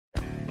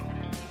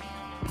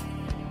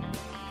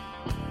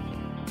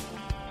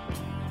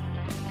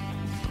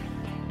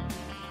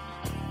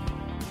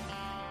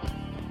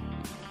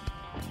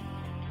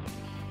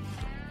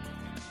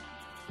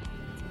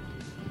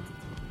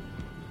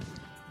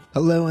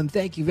Hello, and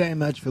thank you very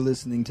much for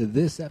listening to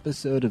this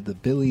episode of the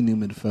Billy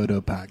Newman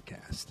Photo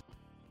Podcast.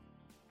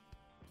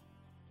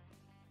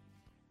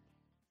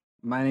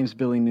 My name's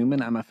Billy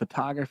Newman. I'm a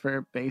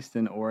photographer based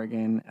in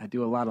Oregon. I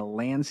do a lot of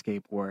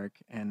landscape work,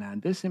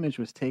 and this image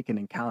was taken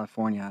in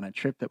California on a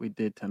trip that we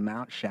did to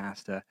Mount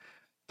Shasta,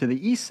 to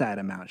the east side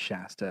of Mount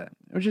Shasta,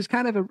 which is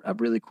kind of a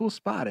really cool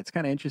spot. It's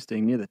kind of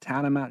interesting, near the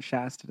town of Mount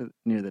Shasta,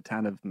 near the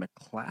town of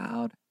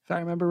McLeod, if I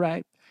remember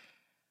right.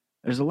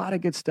 There's a lot of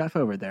good stuff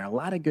over there, a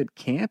lot of good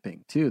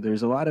camping, too.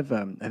 There's a lot of,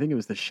 I think it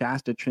was the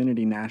Shasta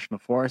Trinity National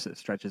Forest that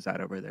stretches out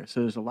over there.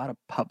 So there's a lot of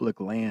public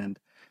land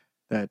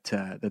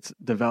that's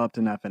developed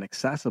enough and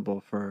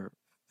accessible for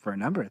a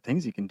number of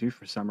things you can do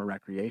for summer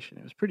recreation.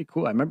 It was pretty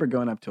cool. I remember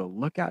going up to a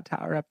lookout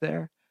tower up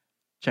there,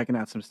 checking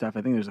out some stuff.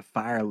 I think there's a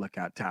fire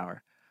lookout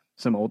tower.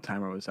 Some old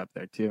timer was up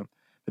there, too.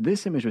 But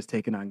this image was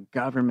taken on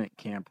Government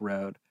Camp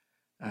Road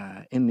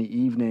in the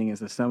evening as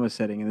the sun was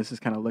setting. And this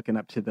is kind of looking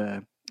up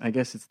to I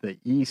guess it's the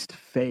east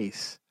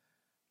face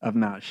of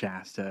Mount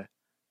Shasta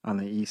on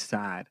the east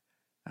side.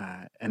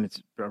 And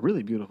it's a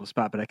really beautiful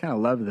spot, but I kind of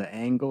love the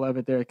angle of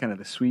it there, kind of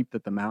the sweep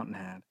that the mountain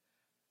had.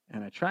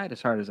 And I tried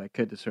as hard as I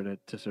could to sort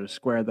of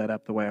square that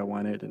up the way I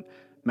wanted and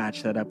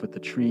match that up with the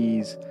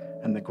trees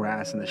and the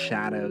grass and the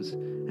shadows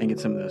and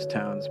get some of those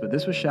tones. But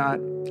this was shot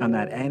on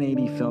that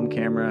N80 film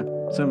camera,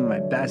 some of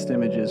my best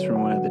images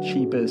from one of the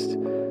cheapest,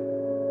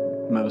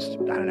 most,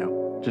 I don't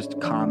know,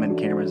 just common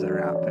cameras that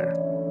are out there.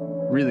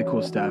 Really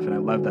cool stuff, and I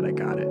love that I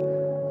got it.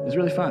 It was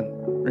really fun.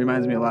 It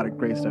reminds me of a lot of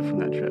great stuff from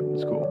that trip. It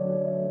was cool.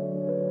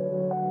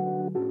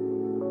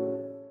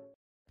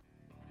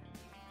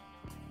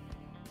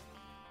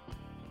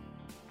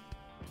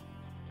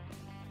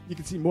 You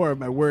can see more of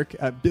my work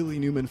at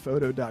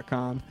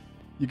billynewmanphoto.com.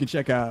 You can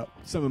check out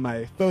some of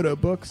my photo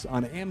books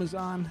on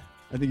Amazon.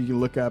 I think you can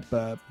look up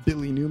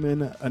Billy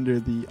Newman under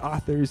the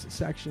authors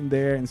section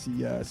there and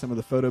see some of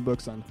the photo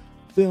books on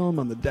film,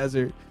 on the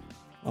desert,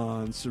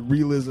 on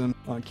surrealism,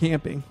 on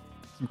camping.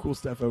 Some cool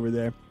stuff over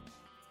there.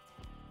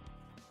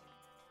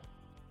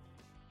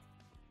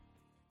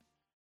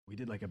 We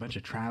did like a bunch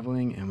of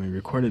traveling and we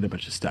recorded a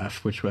bunch of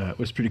stuff, which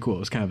was pretty cool. It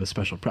was kind of a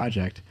special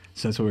project.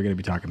 So that's what we're going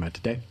to be talking about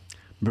today.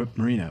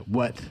 Marina,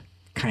 what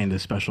kind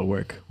of special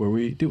work were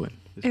we doing?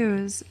 It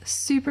was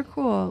super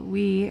cool.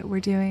 We were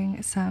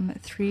doing some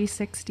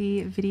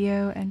 360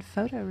 video and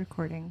photo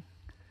recording.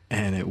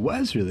 And it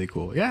was really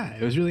cool. Yeah,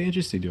 it was really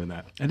interesting doing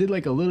that. I did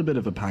like a little bit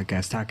of a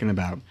podcast talking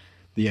about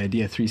the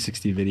idea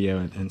 360 video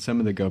and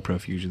some of the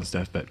GoPro Fusion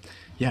stuff. But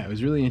yeah, it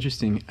was really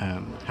interesting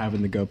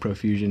having the GoPro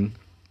Fusion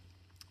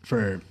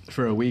for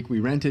a week. We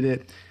rented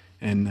it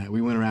and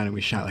we went around and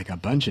we shot like a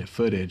bunch of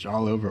footage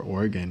all over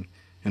Oregon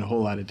and a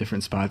whole lot of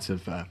different spots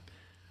of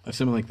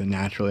some of like the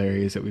natural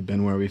areas that we've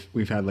been where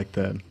we've had like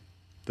the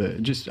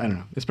just, I don't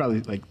know, it's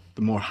probably like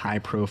the more high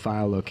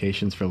profile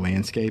locations for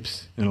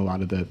landscapes in a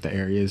lot of the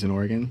areas in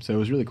Oregon. So it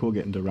was really cool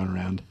getting to run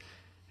around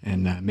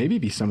and maybe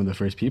be some of the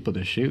first people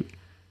to shoot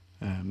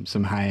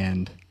some high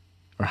end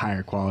or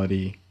higher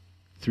quality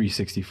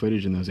 360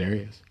 footage in those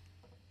areas.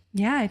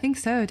 Yeah, I think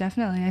so.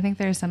 Definitely. I think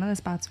there's some of the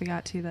spots we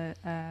got to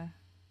that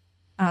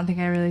I don't think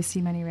I really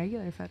see many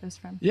regular photos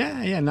from.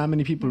 Yeah. Not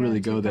many people really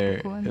go there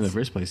in the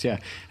first place. Yeah.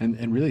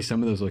 And really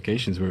some of those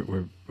locations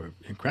were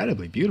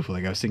incredibly beautiful.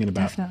 Like I was thinking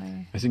about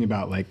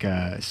like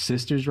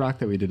Sisters Rock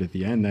that we did at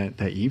the end.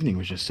 That evening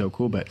was just so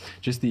cool. But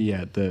just the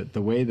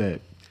way that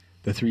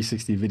the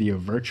 360 video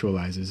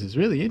virtualizes is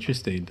really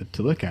interesting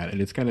to look at. And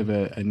it's kind of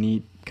a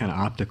neat kind of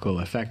optical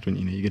effect when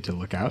you get to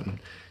look out and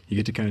you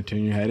get to kind of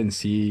turn your head and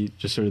see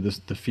just sort of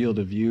the field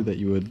of view that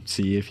you would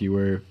see if you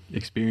were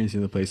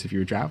experiencing the place if you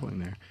were traveling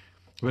there.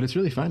 But it's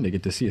really fun to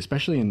get to see,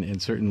 especially in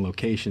certain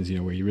locations,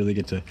 where you really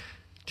get to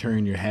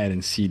turn your head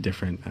and see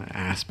different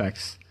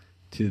aspects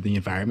to the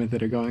environment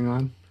that are going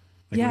on.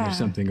 Like when there's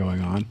something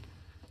going on.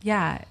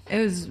 Yeah,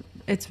 it's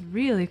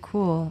really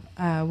cool.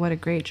 What a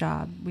great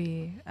job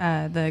the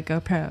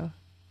GoPro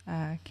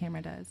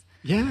camera does.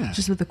 Yeah.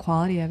 Just with the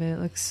quality of it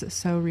looks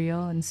so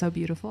real and so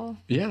beautiful.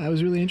 Yeah, I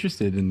was really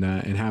interested in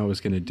how it was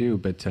going to do.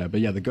 But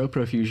yeah, the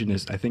GoPro Fusion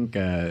is, I think,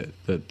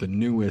 the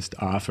newest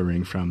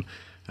offering from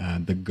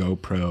the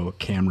GoPro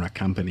camera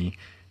company,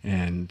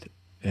 and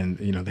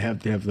they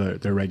have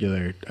their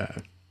regular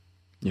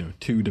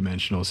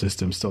two-dimensional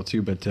system still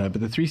too, but the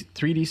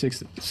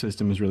 3D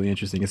system is really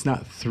interesting. It's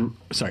not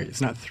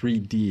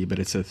 3D, but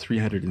it's a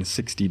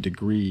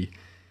 360-degree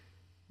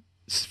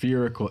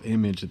spherical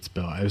image that's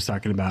built. I was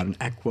talking about an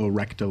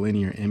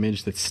equirectilinear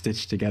image that's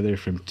stitched together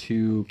from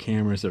two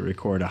cameras that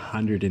record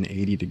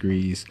 180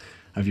 degrees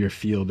of your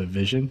field of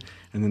vision,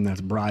 and then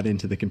that's brought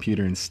into the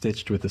computer and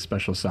stitched with the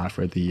special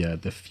software,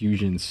 the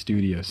Fusion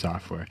Studio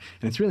software.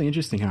 And it's really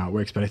interesting how it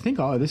works. But I think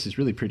all of this is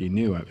really pretty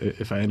new.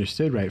 If I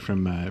understood right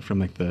from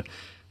like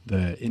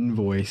the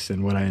invoice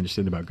and what I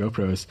understood about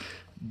GoPros,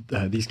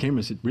 these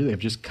cameras really have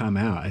just come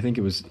out. I think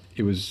it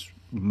was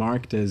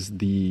marked as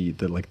the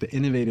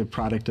innovative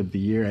product of the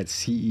year at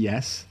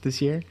CES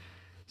this year.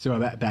 So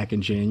that back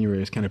in January, it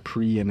was kind of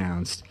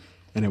pre-announced,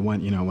 and it won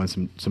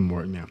some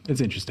more.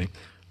 It's interesting.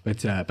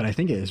 But I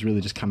think it has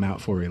really just come out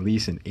for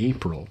release in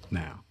April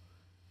now.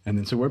 And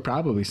then so we're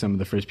probably some of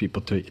the first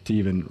people to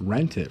even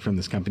rent it from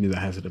this company that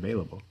has it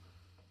available.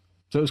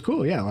 So it was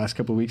cool, yeah. Last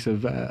couple of weeks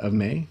of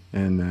May,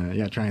 and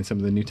yeah, trying some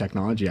of the new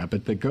technology out.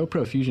 But the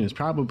GoPro Fusion is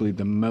probably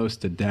the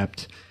most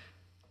adept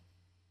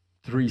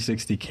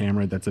 360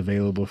 camera that's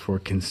available for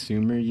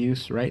consumer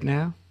use right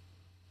now.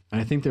 And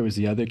I think there was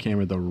the other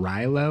camera, the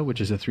Rilo, which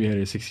is a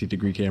 360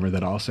 degree camera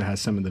that also has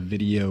some of the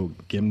video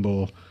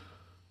gimbal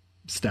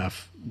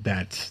stuff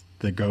that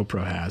the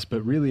GoPro has.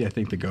 But really, I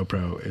think the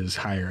GoPro is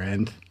higher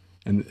end.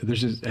 And there's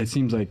just, it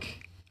seems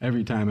like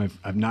every time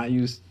I've not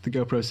used the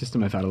GoPro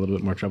system, I've had a little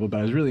bit more trouble, but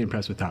I was really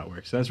impressed with how it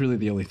works. So that's really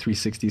the only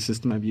 360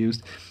 system I've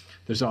used.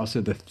 There's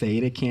also the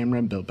Theta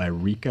camera built by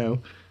Ricoh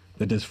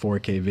that does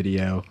 4K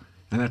video,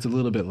 and that's a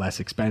little bit less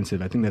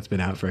expensive. I think that's been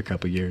out for a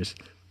couple years.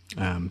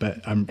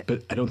 But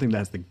I don't think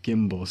that's the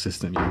gimbal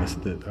system. It's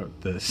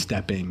the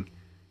stepping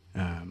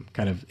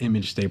kind of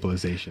image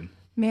stabilization.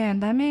 Man,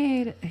 that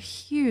made a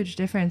huge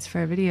difference for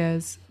our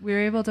videos. We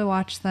were able to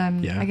watch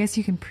them. Yeah. I guess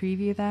you can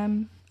preview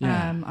them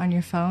on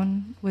your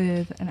phone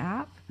with an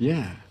app.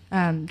 Yeah.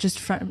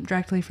 Just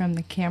directly from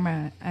the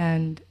camera.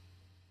 And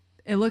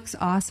it looks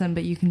awesome,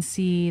 but you can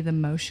see the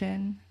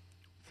motion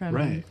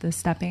from the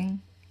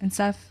stepping and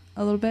stuff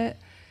a little bit.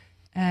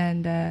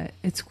 And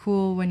it's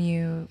cool when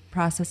you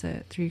process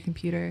it through your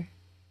computer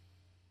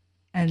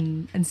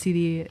and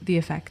see the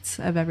effects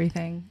of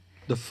everything.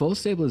 The full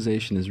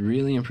stabilization is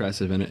really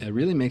impressive, and it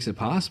really makes it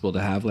possible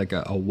to have like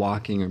a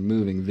walking or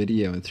moving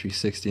video in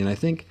 360. And I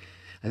think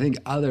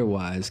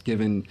otherwise,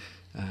 given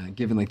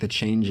like the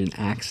change in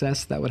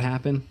access that would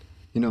happen,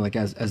 like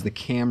as the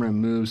camera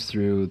moves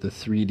through the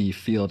 3D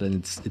field and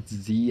its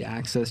Z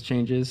axis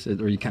changes,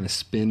 or you kind of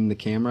spin the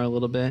camera a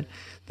little bit,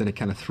 then it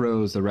kind of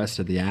throws the rest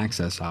of the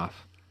axis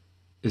off,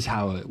 is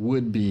how it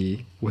would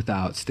be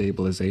without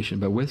stabilization.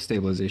 But with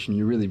stabilization,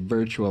 you're really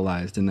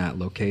virtualized in that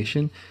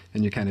location,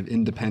 and you're kind of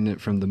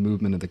independent from the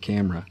movement of the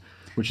camera,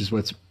 which is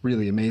what's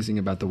really amazing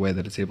about the way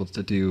that it's able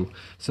to do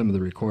some of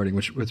the recording,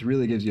 which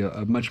really gives you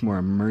a much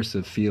more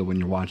immersive feel when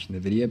you're watching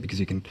the video, because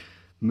you can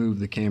move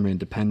the camera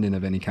independent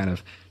of any kind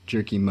of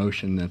jerky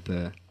motion that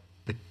the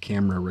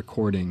camera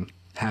recording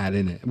had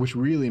in it, which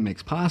really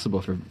makes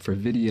possible for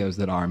videos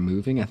that are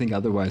moving. I think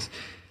otherwise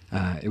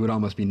it would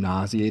almost be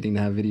nauseating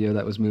to have video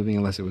that was moving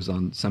unless it was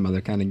on some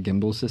other kind of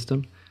gimbal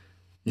system.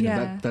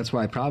 That's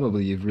why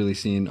probably you've really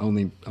seen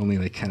only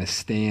like kind of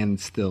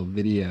standstill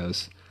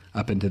videos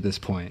up until this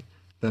point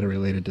that are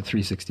related to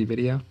 360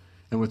 video.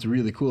 And what's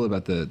really cool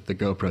about the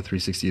GoPro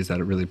 360 is that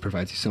it really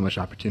provides you so much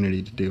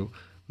opportunity to do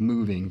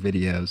moving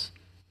videos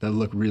that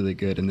look really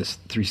good in this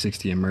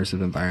 360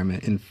 immersive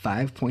environment in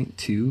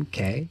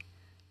 5.2K.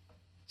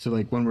 So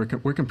like when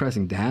we're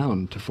compressing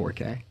down to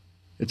 4K,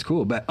 it's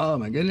cool. But oh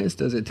my goodness,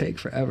 does it take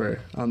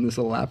forever on this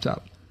little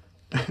laptop?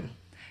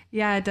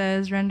 Yeah, it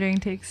does. Rendering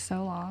takes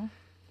so long.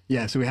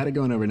 Yeah, so we had it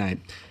going overnight.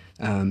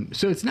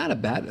 So it's not a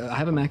bad. I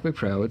have a MacBook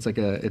Pro. It's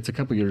a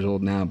couple years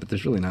old now, but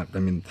there's really not. I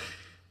mean,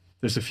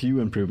 there's a few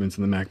improvements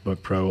in the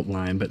MacBook Pro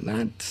line, but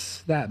not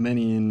that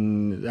many.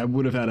 And I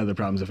would have had other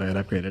problems if I had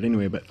upgraded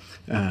anyway. But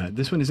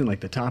this one isn't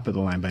like the top of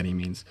the line by any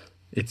means.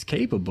 It's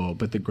capable,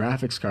 but the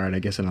graphics card, I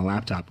guess, in a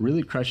laptop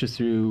really crushes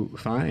through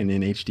fine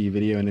in HD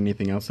video and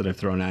anything else that I've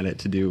thrown at it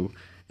to do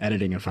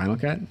editing and Final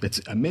Cut.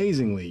 It's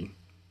amazingly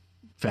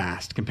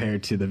fast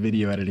compared to the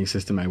video editing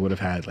system I would have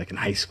had like in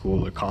high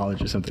school or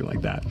college or something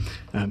like that.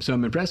 So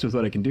I'm impressed with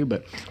what I can do,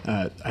 but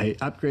I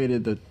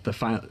upgraded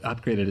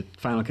upgraded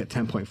Final Cut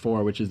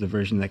 10.4, which is the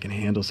version that can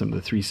handle some of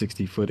the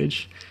 360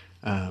 footage.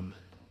 I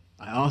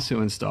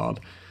also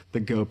installed the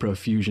GoPro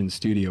Fusion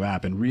Studio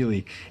app, and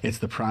really it's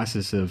the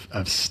process of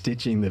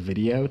stitching the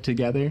video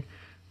together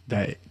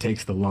that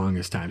takes the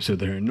longest time. So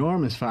they're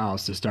enormous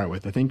files to start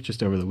with. I think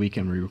just over the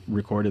weekend we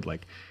recorded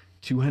like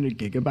 200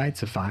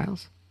 gigabytes of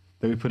files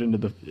that we put onto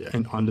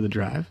the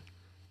drive.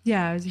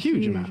 Yeah, it was a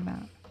huge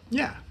amount.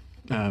 Yeah.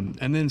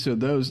 And then so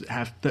those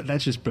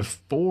that's just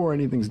before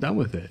anything's done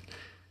with it.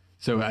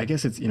 So I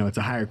guess it's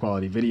a higher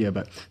quality video,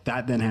 but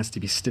that then has to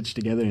be stitched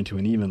together into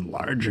an even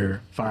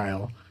larger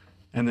file.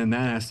 And then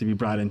that has to be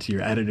brought into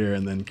your editor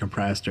and then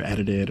compressed or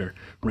edited or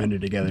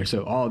rendered together.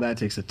 So all of that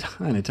takes a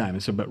ton of time.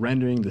 And so, but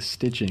rendering, the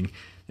stitching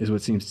is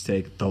what seems to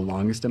take the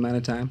longest amount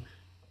of time.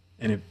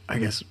 And I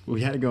guess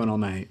we had it going all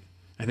night.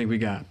 I think we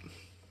got,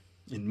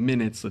 in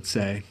minutes, let's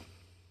say,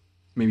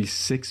 maybe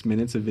 6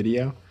 minutes of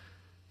video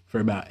for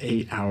about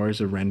 8 hours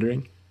of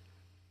rendering.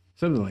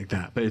 Something like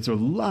that. But it's a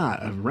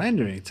lot of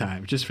rendering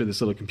time just for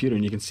this little computer.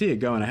 And you can see it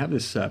going. I have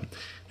this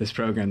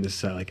program,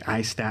 like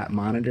iStat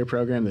monitor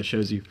program that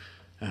shows you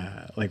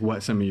like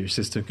what some of your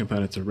system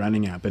components are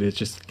running at, but it's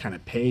just kind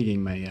of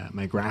pegging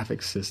my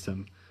graphics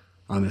system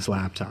on this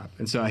laptop.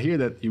 And so I hear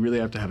that you really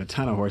have to have a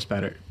ton of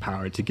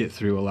horsepower to get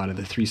through a lot of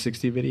the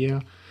 360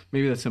 video.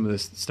 Maybe that's some of the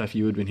stuff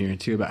you would have been hearing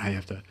too about how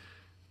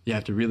you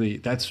have to really,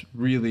 that's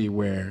really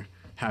where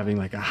having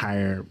like a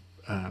higher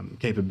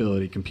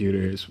capability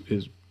computer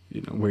is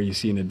where you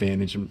see an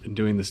advantage in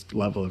doing this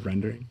level of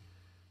rendering.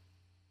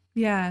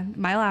 Yeah,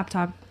 my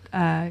laptop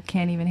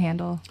can't even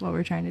handle what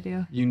we're trying to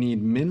do. You need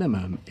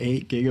minimum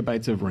 8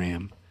 gigabytes of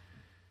RAM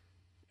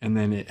and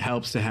then it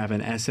helps to have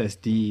an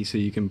SSD so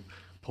you can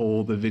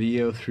pull the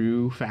video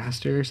through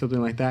faster,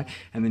 something like that.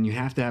 And then you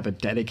have to have a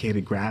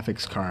dedicated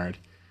graphics card,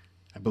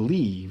 I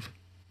believe,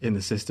 in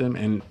the system.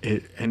 And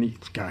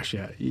gosh,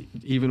 yeah,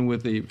 even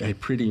with a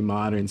pretty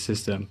modern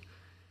system,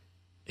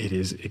 it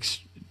is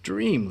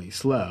extremely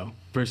slow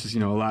versus, a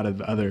lot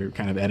of other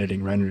kind of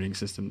editing rendering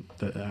system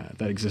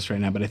that exists right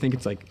now. But I think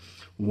it's like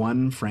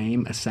 1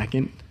 frame a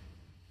second.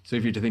 So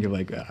if you're to think of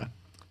like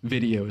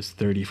video is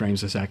 30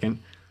 frames a second,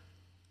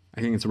 I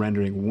think it's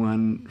rendering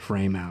 1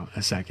 frame out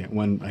a second,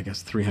 one, I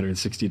guess,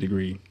 360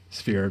 degree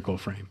spherical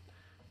frame.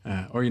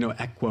 Or,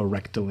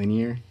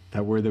 equirectilinear,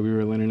 that word that we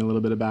were learning a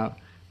little bit about.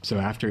 So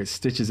after it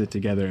stitches it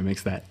together, it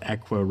makes that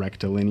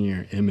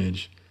equirectilinear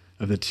image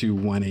of the two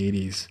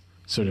 180s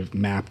sort of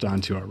mapped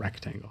onto a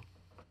rectangle.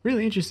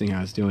 Really interesting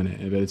how it's doing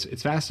it. But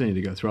it's fascinating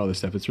to go through all this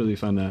stuff. It's really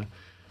fun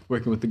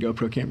working with the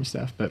GoPro camera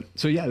stuff. But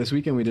so yeah, this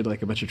weekend we did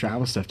like a bunch of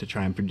travel stuff to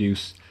try and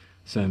produce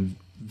some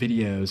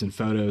videos and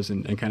photos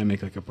and kind of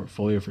make like a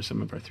portfolio for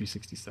some of our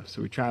 360 stuff.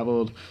 So we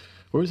traveled.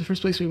 Where was the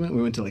first place we went?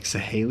 We went to like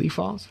Sahéli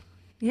Falls.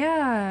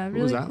 Yeah, what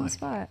really was that cool like?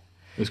 spot.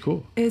 It was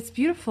cool. It's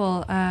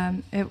beautiful.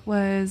 It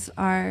was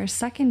our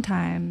second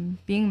time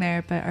being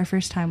there, but our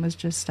first time was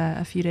just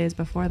a few days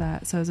before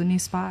that. So it was a new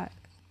spot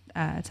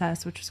to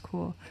us, which was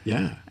cool.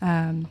 Yeah.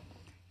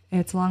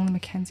 It's along the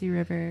Mackenzie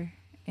River,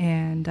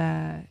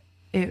 and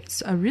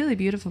it's a really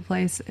beautiful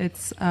place.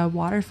 It's a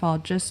waterfall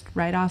just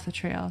right off the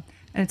trail.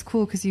 And it's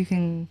cool because you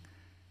can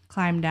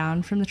climb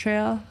down from the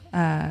trail.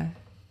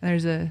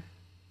 There's a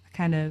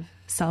kind of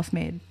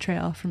self-made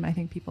trail from, I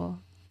think, people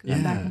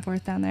going back and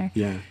forth down there.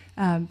 Yeah.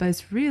 But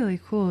it's really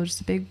cool.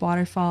 Just a big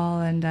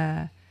waterfall, and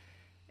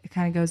it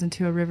kind of goes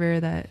into a river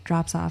that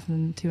drops off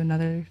into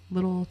another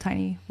little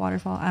tiny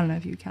waterfall. I don't know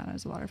if you would count it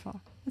as a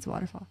waterfall. It's a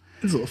waterfall.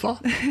 It's a little fall.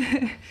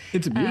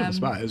 It's a beautiful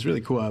spot. It was really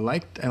cool. I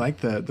liked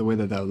the way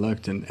that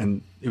looked,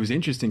 and it was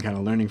interesting kind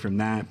of learning from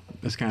that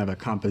as kind of a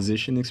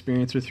composition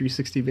experience with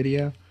 360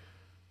 video,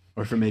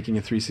 or for making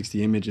a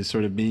 360 image, is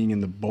sort of being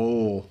in the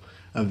bowl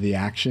of the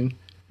action.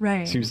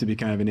 Right. Seems to be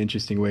kind of an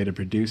interesting way to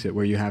produce it,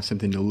 where you have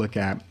something to look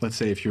at. Let's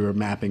say if you were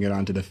mapping it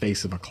onto the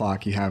face of a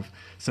clock, you have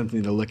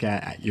something to look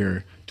at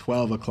your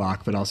 12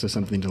 o'clock, but also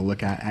something to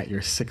look at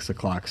your 6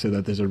 o'clock, so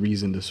that there's a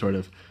reason to sort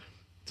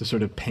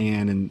of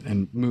pan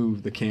and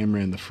move the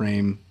camera and the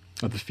frame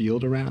of the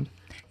field around.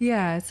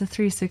 Yeah, it's a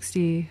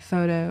 360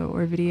 photo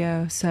or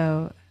video,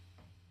 so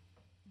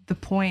the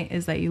point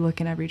is that you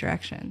look in every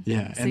direction.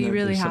 Yeah. So you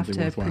really have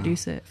to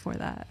produce it for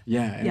that.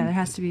 Yeah. Yeah, there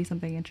has to be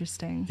something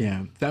interesting.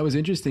 Yeah. That was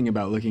interesting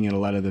about looking at a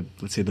lot of the,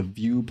 let's say, the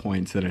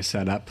viewpoints that are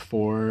set up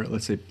for,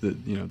 let's say,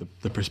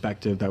 the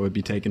perspective that would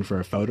be taken for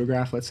a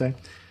photograph, let's say.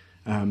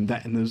 And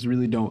those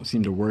really don't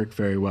seem to work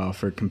very well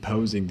for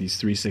composing these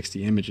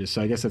 360 images.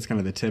 So I guess that's kind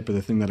of the tip, or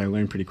the thing that I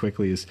learned pretty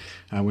quickly is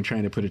when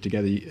trying to put it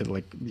together,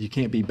 you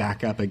can't be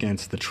back up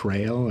against the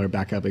trail or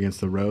back up against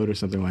the road or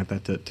something like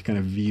that to kind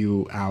of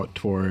view out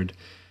toward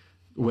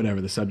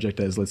whatever the subject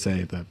is, let's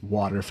say the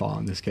waterfall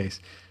in this case.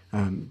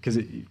 Because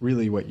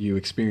really what you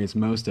experience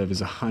most of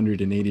is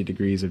 180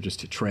 degrees of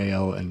just a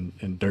trail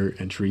and dirt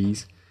and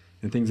trees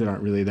and things that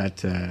aren't really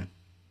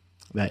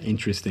that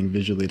interesting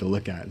visually to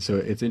look at. So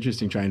it's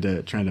interesting trying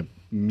to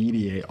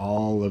mediate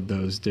all of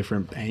those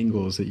different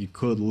angles that you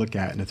could look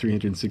at in a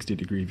 360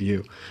 degree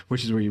view,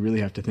 which is where you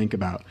really have to think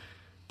about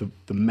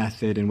the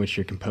method in which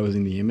you're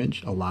composing the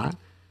image a lot,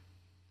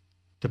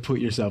 to put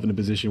yourself in a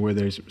position where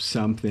there's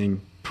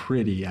something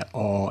pretty at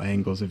all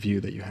angles of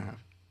view that you have.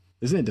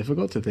 Isn't it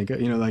difficult to think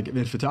of? Like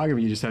in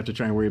photography, you just have to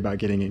try and worry about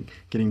getting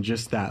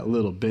just that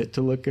little bit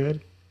to look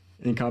good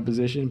in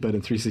composition, but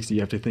in 360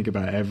 you have to think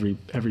about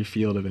every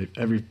field of it,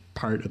 every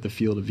part of the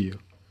field of view.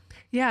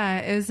 Yeah,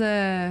 it was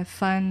a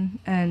fun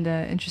and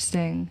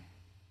interesting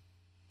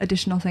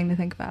additional thing to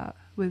think about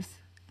with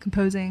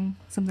composing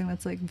something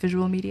that's like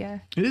visual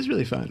media. It is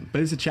really fun,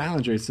 but it's a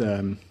challenge. It's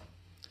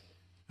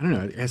I don't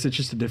know, I guess it's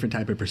just a different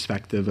type of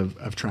perspective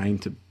of trying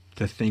to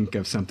think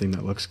of something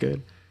that looks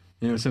good.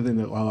 Something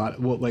that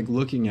like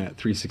looking at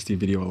 360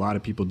 video, a lot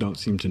of people don't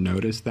seem to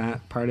notice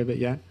that part of it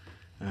yet.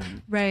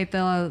 Right,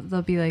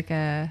 there'll be like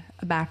a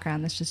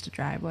background that's just a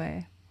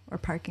driveway or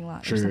parking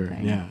lot or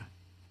something.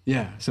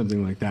 Yeah,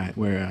 something like that.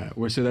 Where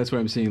so that's why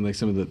I'm seeing like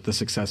some of the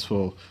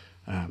successful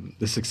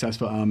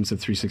elements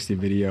of 360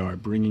 video are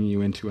bringing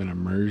you into an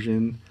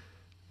immersion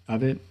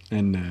of it,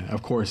 and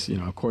of course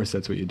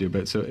that's what you do.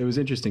 But so it was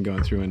interesting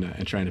going through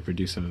and trying to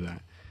produce some of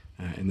that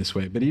in this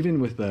way. But even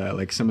with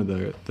like some of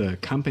the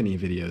company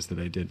videos that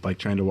I did, like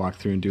trying to walk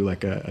through and do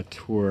like a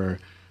tour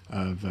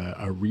of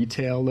a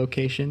retail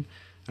location.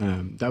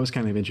 That was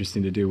kind of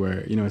interesting to do, where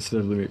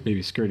instead of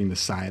maybe skirting the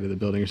side of the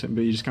building or something,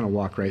 but you just kind of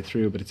walk right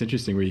through. But it's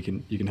interesting where you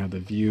can have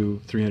the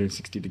view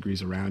 360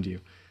 degrees around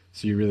you,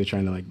 so you're really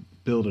trying to like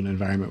build an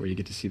environment where you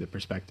get to see the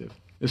perspective.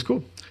 It was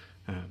cool.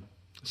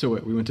 So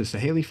we went to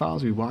Sahéli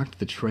Falls. We walked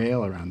the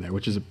trail around there,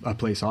 which is a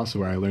place also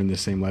where I learned the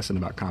same lesson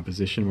about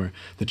composition, where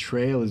the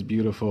trail is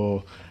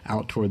beautiful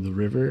out toward the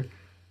river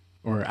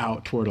or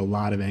out toward a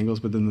lot of angles,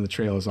 but then the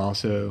trail is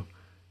also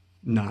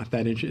not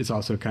that interesting. It's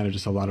also kind of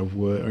just a lot of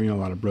wood, or a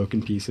lot of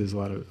broken pieces, a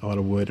lot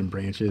of wood and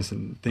branches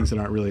and things that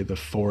aren't really the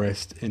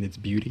forest in its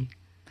beauty.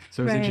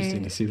 So it's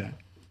interesting to see that.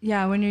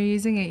 Yeah, when you're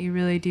using it, you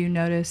really do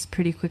notice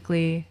pretty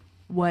quickly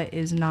what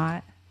is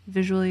not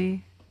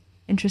visually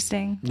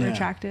interesting or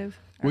attractive.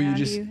 Well,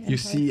 you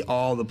see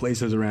all the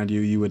places around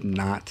you would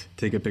not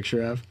take a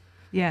picture of.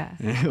 Yeah.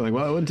 And you're like,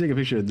 well, I wouldn't take a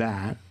picture of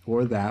that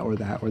or that or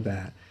that or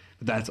that.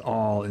 But that's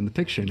all in the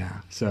picture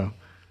now. So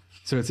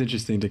it's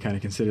interesting to kind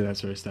of consider that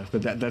sort of stuff.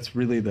 But that's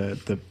really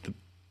the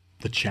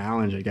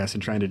challenge, I guess,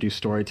 in trying to do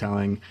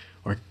storytelling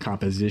or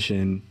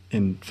composition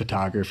in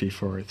photography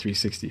for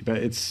 360.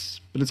 But it's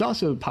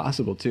also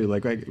possible too.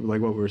 Like what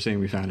we were saying,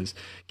 we found is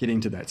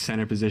getting to that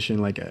center position,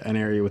 like an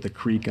area with a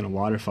creek and a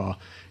waterfall,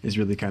 is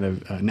really kind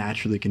of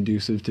naturally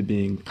conducive to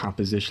being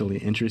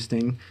compositionally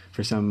interesting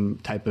for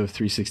some type of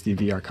 360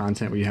 VR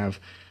content where you have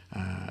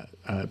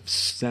a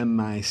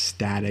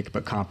semi-static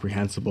but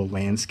comprehensible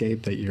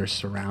landscape that you're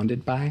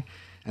surrounded by.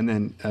 And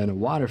then in a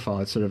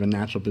waterfall, it's sort of a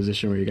natural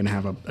position where you're going to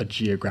have a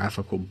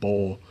geographical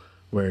bowl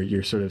where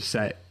you're sort of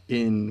set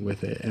in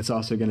with it. It's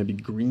also going to be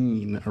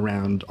green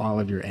around all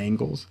of your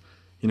angles.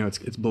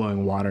 It's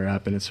blowing water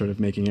up and it's sort of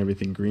making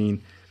everything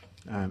green.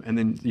 And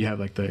then you have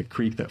like the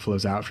creek that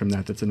flows out from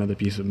that. That's another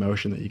piece of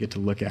motion that you get to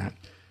look at.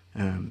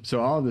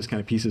 So all of those kind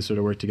of pieces sort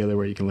of work together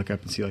where you can look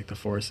up and see like the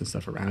forest and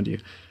stuff around you.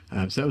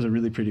 So that was a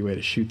really pretty way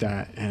to shoot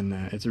that. And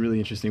it's a really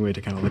interesting way to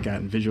kind of look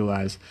at and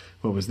visualize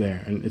what was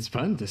there. And it's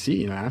fun to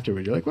see,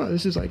 afterward. You're like, well,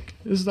 this is like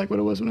what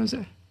it was when I was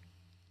there.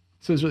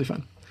 So it was really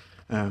fun.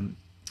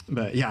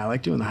 But yeah, I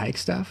like doing the hike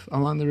stuff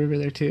along the river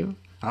there too.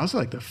 I also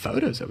like the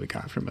photos that we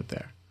got from up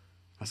there.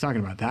 I was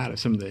talking about that, of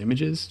some of the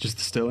images, just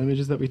the still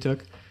images that we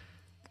took.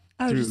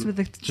 Oh, just with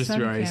the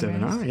through our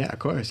A7R. Yeah, of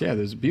course. Yeah,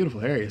 there's a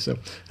beautiful area. So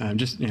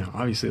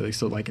obviously like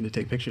still liking to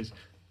take pictures.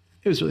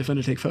 It was really fun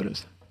to take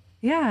photos.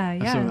 Yeah,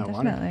 definitely.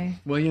 Water.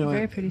 Well,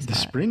 very pretty the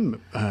spot. spring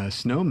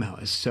snow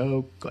melt is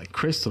so like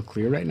crystal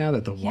clear right now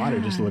that the water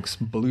just looks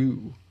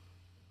blue.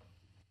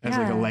 It has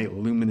like a light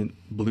luminant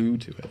blue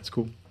to it. It's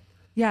cool.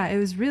 Yeah, it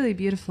was really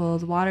beautiful.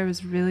 The water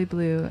was really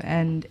blue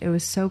and it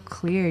was so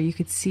clear. You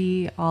could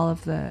see all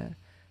of the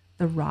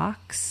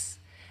rocks,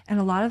 and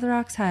a lot of the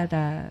rocks had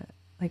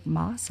like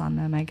moss on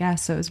them, I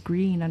guess. So it was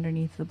green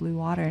underneath the blue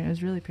water, and it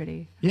was really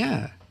pretty.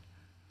 Yeah,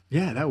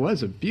 that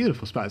was a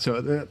beautiful spot.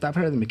 So that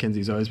part of the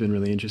Mackenzie has always been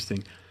really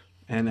interesting,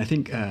 and I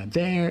think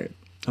there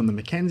on the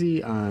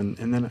Mackenzie and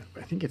then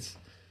I think it's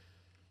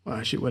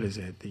what is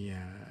it? The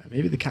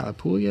maybe the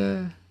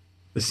Calapoola,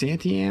 the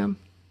Santiam.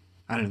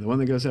 I don't know, the one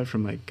that goes up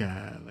from like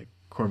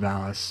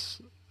Corvallis,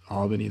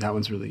 Albany. That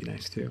one's really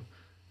nice too.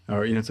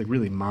 Or it's like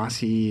really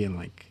mossy and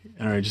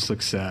or it just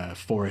looks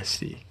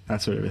foresty,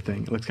 that sort of a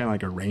thing. It looks kind of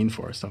like a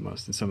rainforest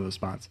almost in some of those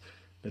spots.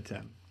 But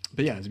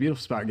yeah, it's a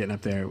beautiful spot getting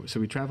up there. So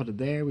we traveled to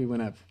there. We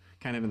went up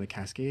kind of in the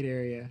Cascade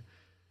area.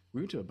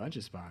 We went to a bunch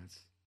of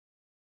spots.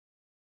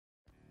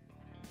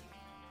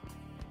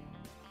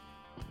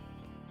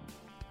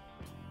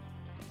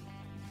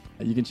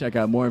 You can check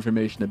out more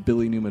information at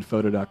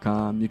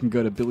billynewmanphoto.com. You can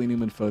go to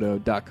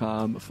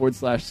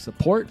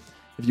billynewmanphoto.com/support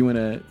if you want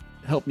to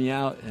help me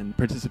out and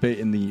participate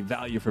in the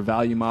value for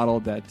value model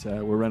that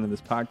we're running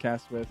this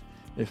podcast with.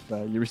 If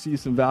you receive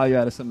some value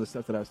out of some of the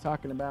stuff that I was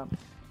talking about,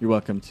 you're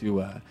welcome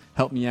to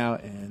help me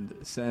out and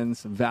send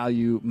some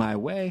value my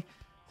way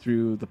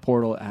through the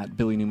portal at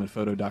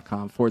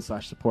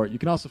billynewmanphoto.com/support. You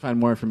can also find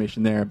more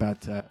information there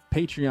about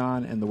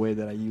Patreon and the way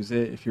that I use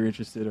it if you're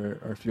interested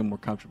or feel more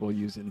comfortable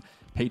using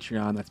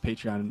Patreon. That's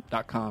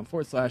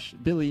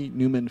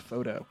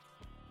patreon.com/BillyNewmanPhoto.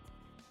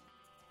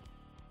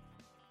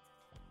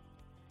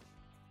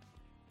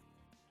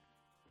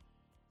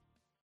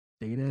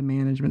 Data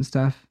management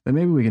stuff that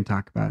maybe we can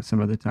talk about some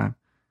other time,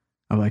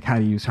 of like how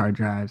to use hard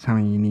drives, how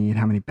many you need,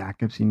 how many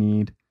backups you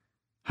need,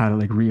 how to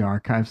like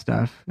re-archive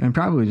stuff, and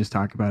probably just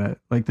talk about it,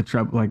 like the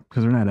trouble, like,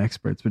 because we're not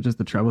experts, but just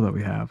the trouble that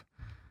we have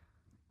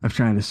of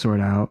trying to sort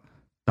out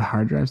the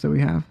hard drives that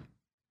we have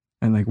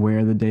and like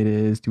where the data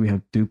is. Do we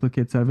have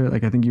duplicates of it?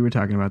 Like I think you were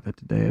talking about that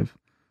today, of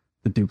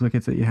the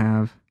duplicates that you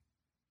have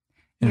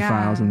in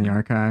files in the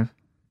archive.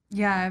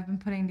 Yeah, I've been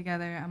putting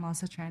together, I'm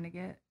also trying to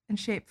get in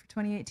shape for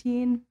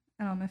 2018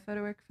 and all my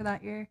photo work for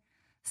that year.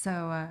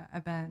 So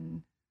I've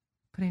been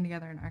putting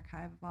together an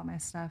archive of all my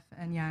stuff.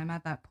 And yeah, I'm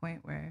at that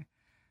point where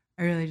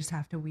I really just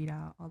have to weed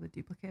out all the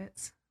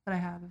duplicates that I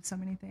have of so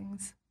many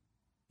things.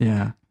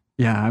 Yeah.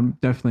 Yeah, I'm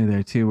definitely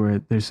there too, where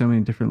there's so many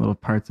different little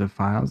parts of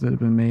files that have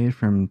been made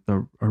from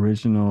the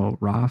original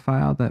raw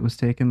file that was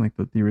taken, like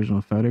the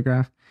original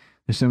photograph.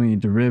 There's so many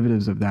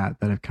derivatives of that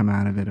have come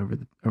out of it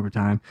over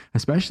time,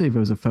 especially if it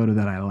was a photo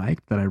that I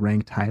liked, that I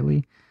ranked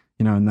highly,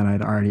 and that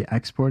I'd already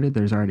exported.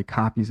 There's already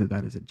copies of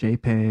that as a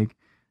JPEG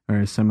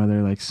or some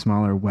other like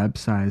smaller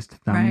web-sized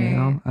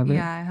thumbnail of it.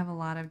 Yeah, I have a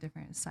lot of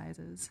different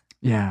sizes.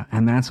 Yeah,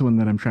 and that's one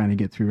that I'm trying to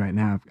get through right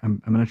now.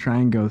 I'm going to try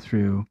and go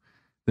through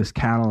this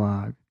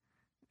catalog,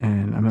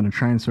 and I'm going to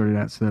try and sort it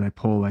out so that I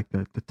pull like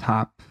the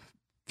top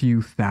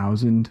few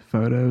thousand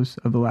photos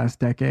of the last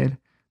decade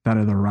that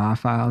are the raw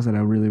files that I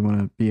really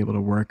want to be able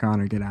to work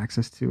on or get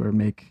access to or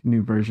make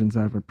new versions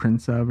of or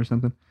prints of or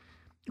something.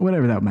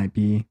 whatever that might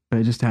be,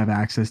 but just to have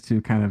access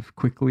to kind of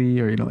quickly,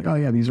 or, like, oh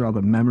yeah, these are all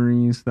the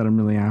memories that I'm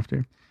really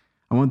after.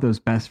 I want those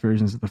best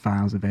versions of the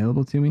files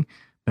available to me.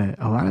 But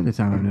a lot of the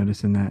time I'm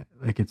noticing that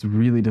like it's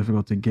really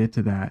difficult to get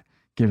to that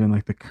given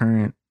like the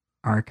current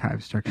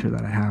archive structure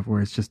that I have,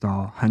 where it's just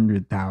all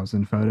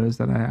 100,000 photos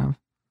that I have.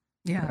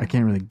 Yeah. I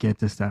can't really get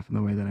to stuff in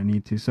the way that I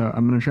need to. So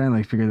I'm going to try and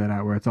like figure that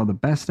out, where it's all the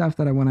best stuff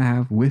that I want to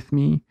have with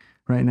me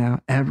right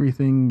now.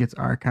 Everything gets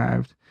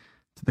archived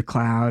to the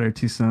cloud or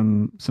to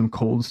some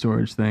cold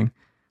storage thing,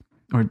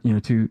 or,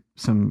 to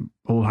some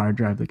old hard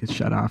drive that gets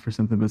shut off or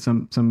something, but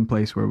some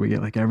place where we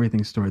get like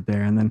everything stored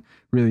there. And then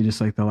really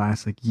just like the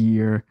last like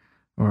year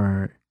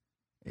or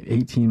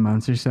 18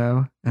 months or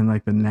so, and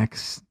like the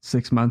next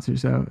 6 months or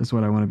so is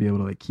what I want to be able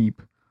to like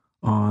keep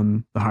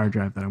on the hard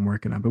drive that I'm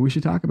working on. But we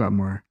should talk about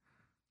more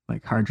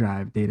like hard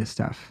drive data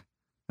stuff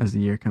as the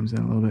year comes in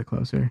a little bit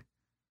closer.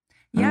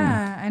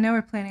 Yeah, I know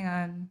we're planning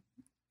on,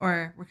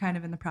 or we're kind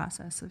of in the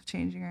process of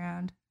changing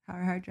around how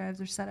our hard drives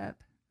are set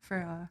up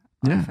for all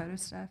the photo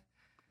stuff.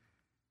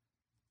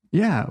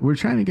 Yeah, we're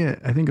trying to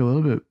get, I think, a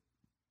little bit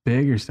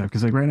bigger stuff,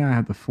 because like right now I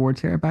have the 4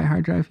 terabyte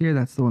hard drive here.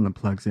 That's the one that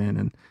plugs in,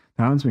 and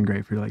that one's been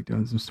great for like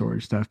doing some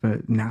storage stuff.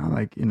 But now,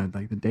 like,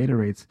 like the data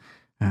rates,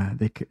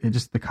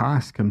 the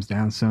cost comes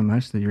down so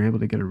much that you're able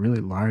to get a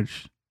really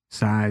large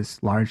size,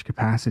 large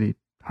capacity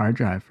hard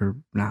drive for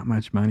not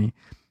much money.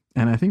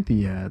 And I think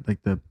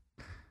the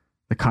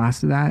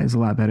cost of that is a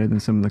lot better than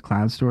some of the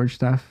cloud storage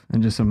stuff,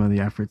 and just some of the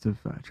efforts of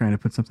trying to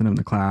put something in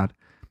the cloud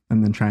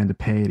and then trying to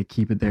pay to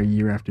keep it there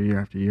year after year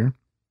after year.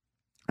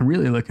 I'm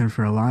really looking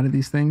for a lot of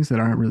these things that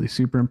aren't really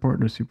super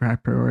important or super high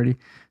priority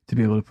to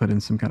be able to put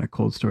in some kind of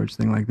cold storage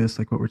thing like this,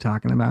 like what we're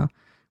talking about,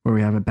 where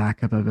we have a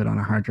backup of it on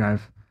a hard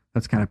drive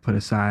that's kind of put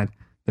aside,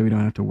 that we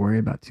don't have to worry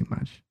about too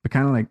much. But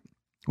kind of like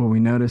what we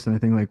noticed, and I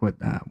think like what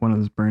one of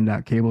those burned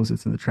out cables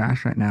that's in the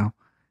trash right now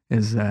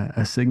is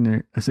a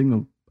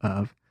signal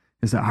of,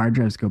 is that hard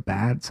drives go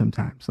bad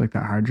sometimes. Like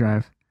that hard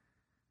drive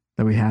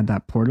that we had,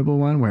 that portable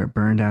one where it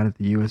burned out at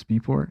the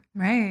USB port.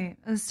 Right.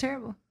 It was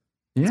terrible.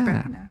 Yeah. It's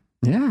broken now.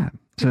 Yeah.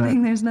 Good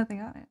thing there's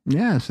nothing on it.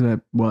 Yeah. So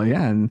that, well,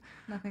 yeah. And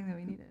nothing that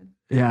we needed.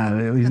 Yeah.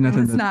 At least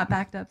nothing that's not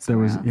backed up there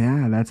was. else.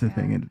 Yeah. That's the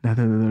thing.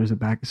 Nothing that there was a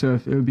back. So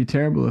if it would be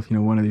terrible if,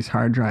 one of these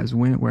hard drives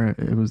went where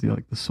it was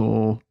the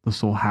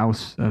sole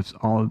house of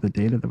all of the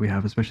data that we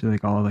have, especially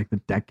like all of like the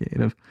decade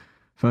of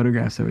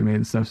photographs that we made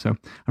and stuff. So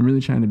I'm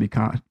really trying to be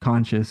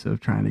conscious of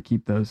trying to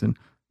keep those in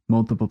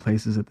multiple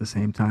places at the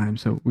same time.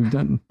 So we've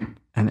done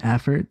an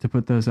effort to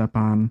put those up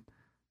on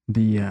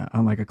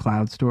on like a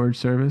cloud storage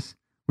service,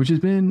 which has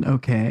been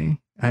okay.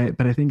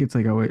 But I think it's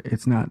like,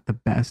 it's not the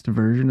best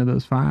version of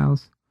those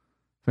files,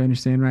 if I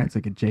understand right. It's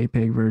like a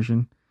JPEG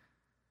version.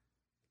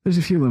 There's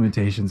a few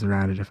limitations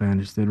around it, if I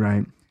understood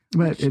right.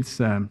 But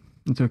it's okay.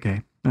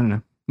 I don't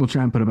know. We'll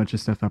try and put a bunch of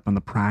stuff up on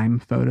the Prime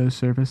Photo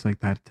service, like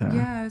that.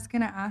 Yeah, I was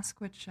gonna ask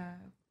which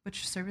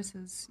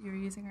services you're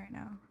using right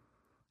now.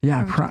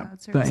 Yeah,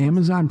 the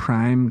Amazon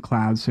Prime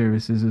cloud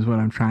services is what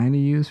I'm trying to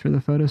use for the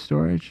photo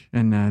storage,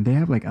 and they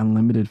have like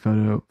unlimited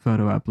photo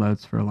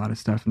uploads for a lot of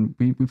stuff, and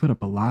we put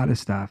up a lot of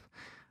stuff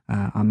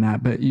on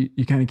that. But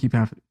you kind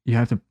of you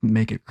have to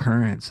make it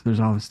current. So there's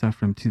all this stuff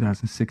from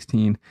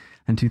 2016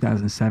 and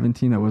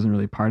 2017 that wasn't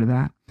really part of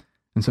that,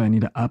 and so I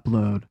need to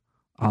upload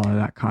all of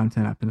that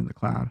content up into the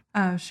cloud.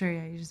 Oh, sure,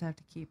 yeah. You just have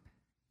to keep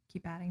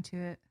adding to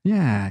it.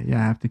 Yeah. I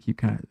have to keep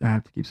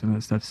some of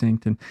that stuff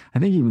synced, and I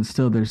think even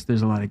still there's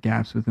a lot of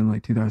gaps within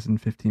like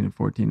 2015 and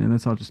 14, and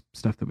that's all just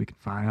stuff that we can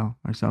file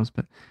ourselves,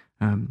 but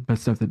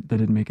stuff that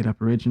didn't make it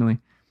up originally.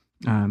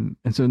 And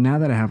so now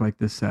that I have like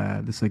this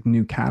like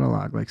new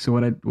catalog, like so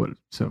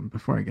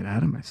before I get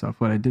ahead of myself,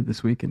 what I did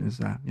this weekend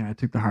is I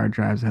took the hard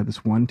drives. I had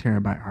this 1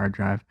 terabyte hard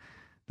drive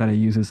that I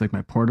use as like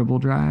my portable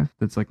drive.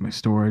 That's like my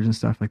storage and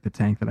stuff, like the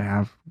tank that I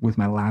have with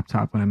my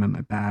laptop when I'm in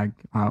my bag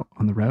out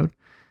on the road.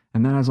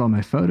 And that has all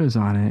my photos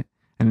on it.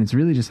 And it's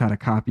really just had a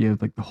copy of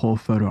like the whole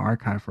photo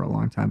archive for a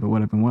long time. But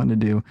what I've been wanting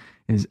to do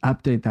is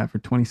update that for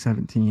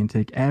 2017,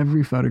 take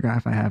every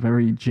photograph I have,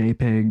 every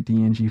JPEG,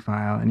 DNG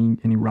file,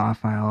 any RAW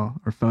file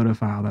or photo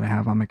file that I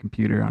have on my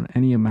computer, on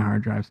any of my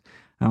hard drives.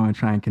 I want to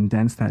try and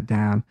condense that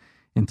down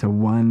into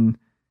one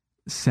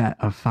set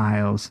of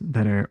files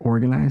that are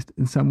organized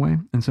in some way.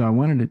 And so I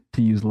wanted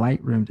to use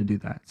Lightroom to do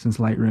that, since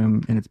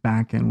Lightroom in its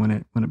backend, when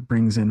it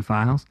brings in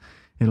files,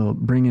 it'll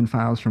bring in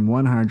files from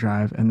one hard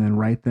drive and then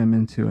write them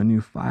into a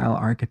new file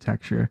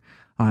architecture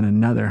on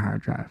another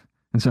hard drive.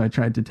 And so I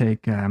tried to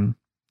take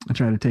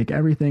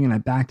everything and I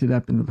backed it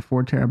up into the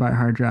 4 terabyte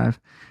hard drive,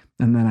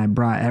 and then I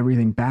brought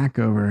everything back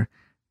over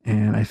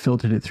and I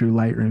filtered it through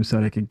Lightroom so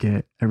that I could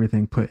get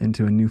everything put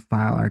into a new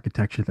file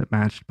architecture that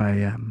matched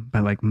by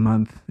like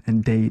month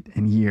and date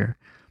and year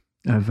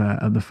of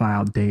the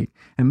file date.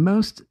 And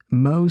most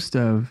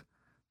of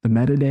the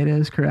metadata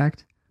is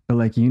correct, but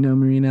like,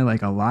 Marina,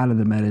 like a lot of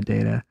the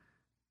metadata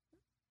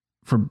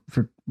for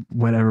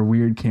whatever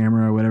weird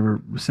camera or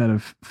whatever set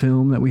of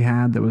film that we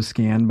had that was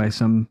scanned by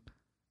some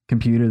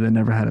computer that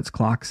never had its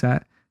clock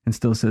set and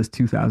still says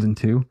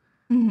 2002.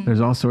 Mm-hmm.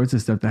 There's all sorts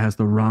of stuff that has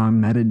the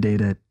wrong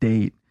metadata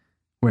date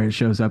where it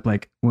shows up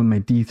like when my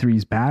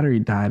D3's battery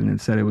died, and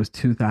it said it was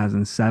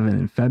 2007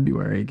 in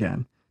February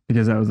again,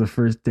 because that was the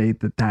first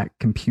date that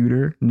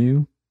computer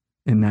knew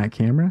in that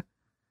camera.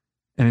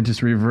 And it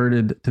just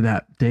reverted to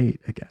that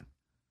date again.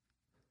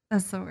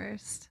 That's the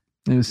worst.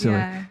 It was silly.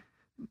 Yeah.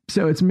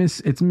 So it's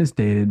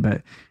misdated,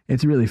 but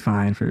it's really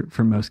fine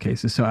for most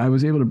cases. So I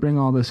was able to bring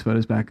all those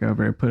photos back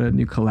over. I put a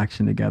new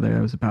collection together.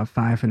 It was about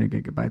 500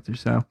 gigabytes or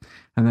so.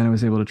 And then I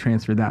was able to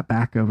transfer that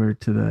back over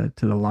to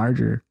the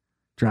larger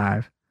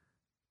drive.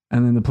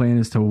 And then the plan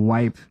is to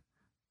wipe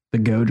the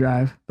Go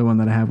drive, the one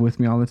that I have with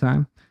me all the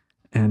time,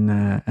 and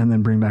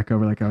then bring back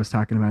over, like I was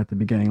talking about at the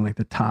beginning, like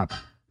the top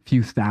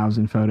few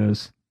thousand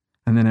photos,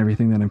 and then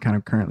everything that I'm kind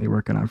of currently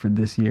working on for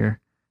this year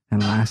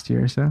and last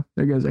year. So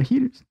there goes our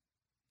heaters.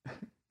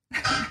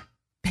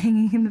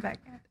 Banging in the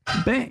background.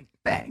 Bang,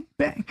 bang,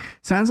 bang.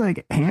 Sounds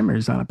like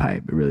hammers on a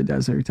pipe. It really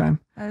does every time.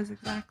 That is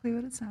exactly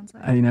what it sounds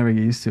like. I never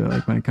get used to it.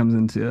 Like when it comes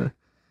into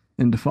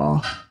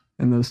fall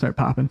and those start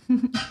popping.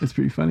 It's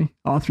pretty funny.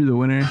 All through the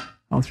winter,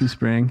 all through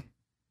spring.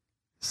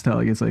 Still,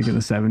 it gets like in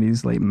the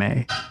 70s, late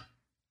May.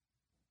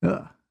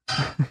 Ugh.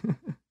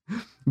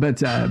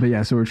 But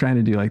yeah, so we're trying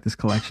to do like this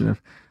collection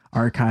of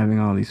archiving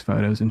all these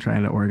photos and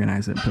trying to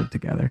organize it and put it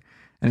together.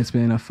 And it's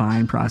been a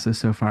fine process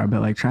so far,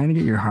 but like trying to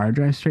get your hard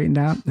drive straightened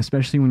out,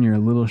 especially when you're a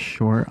little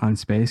short on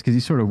space, because you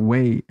sort of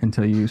wait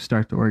until you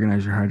start to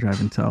organize your hard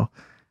drive until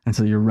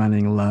you're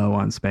running low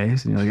on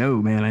space. And you're like,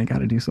 oh man, I got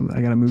to do something.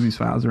 I got to move these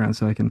files around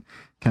so I can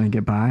kind of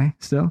get by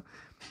still.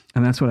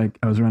 And that's what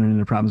I was running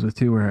into problems with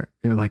too, where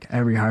it was like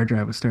every hard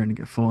drive was starting to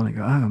get full, and I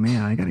go, oh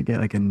man, I got to get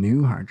like a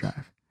new hard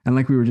drive. And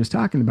like we were just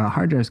talking about,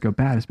 hard drives go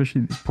bad,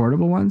 especially these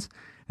portable ones,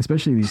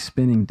 especially these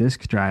spinning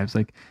disk drives.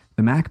 Like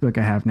the MacBook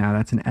I have now,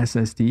 that's an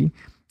SSD.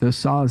 Those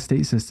solid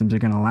state systems are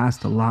going to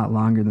last a lot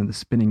longer than the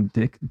spinning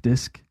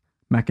disk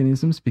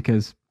mechanisms,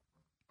 because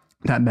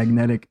that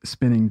magnetic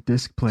spinning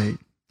disk plate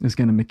is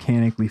going to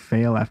mechanically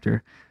fail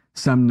after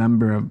some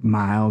number of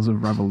miles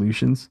of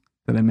revolutions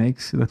that it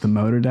makes, that the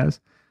motor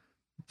does.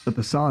 But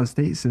the solid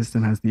state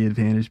system has the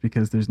advantage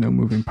because there's no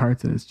moving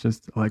parts and it's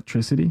just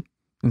electricity.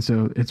 And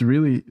so it's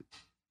really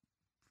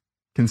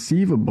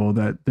conceivable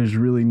that there's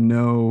really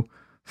no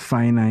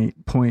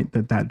finite point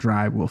that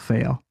drive will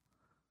fail.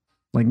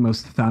 Like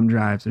most thumb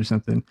drives or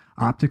something,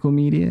 optical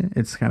media,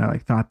 it's kind of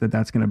like thought that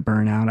that's going to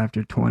burn out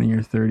after 20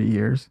 or 30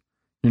 years.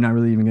 You're not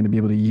really even going to be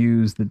able to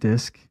use the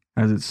disk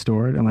as it's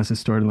stored unless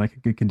it's stored in like a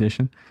good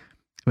condition.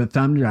 But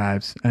thumb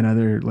drives and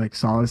other like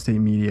solid state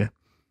media,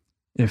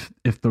 if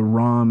the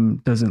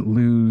ROM doesn't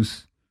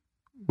lose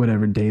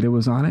whatever data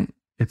was on it,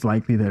 it's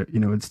likely that,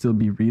 it'd still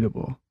be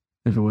readable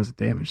if it wasn't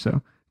damaged.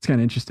 So it's kind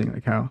of interesting,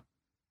 like how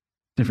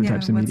different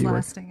types of media work.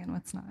 What's lasting and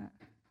what's not.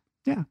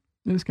 Yeah,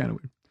 it is kind of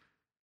weird.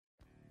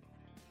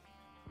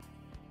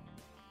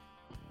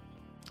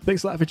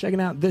 Thanks a lot for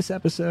checking out this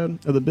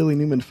episode of the Billy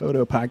Newman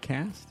Photo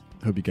Podcast.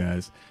 Hope you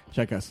guys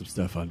check out some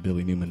stuff on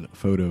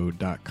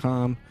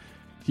billynewmanphoto.com.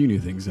 A few new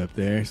things up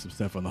there, some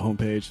stuff on the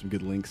homepage, some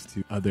good links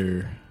to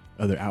other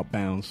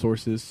outbound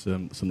sources,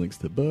 some links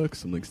to books,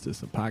 some links to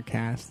some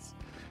podcasts,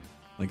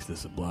 links to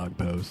some blog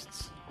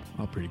posts.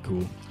 All pretty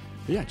cool.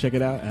 But yeah, check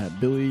it out at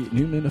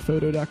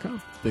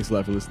billynewmanphoto.com. Thanks a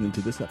lot for listening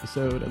to this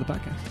episode of the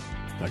podcast.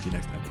 Talk to you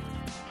next time.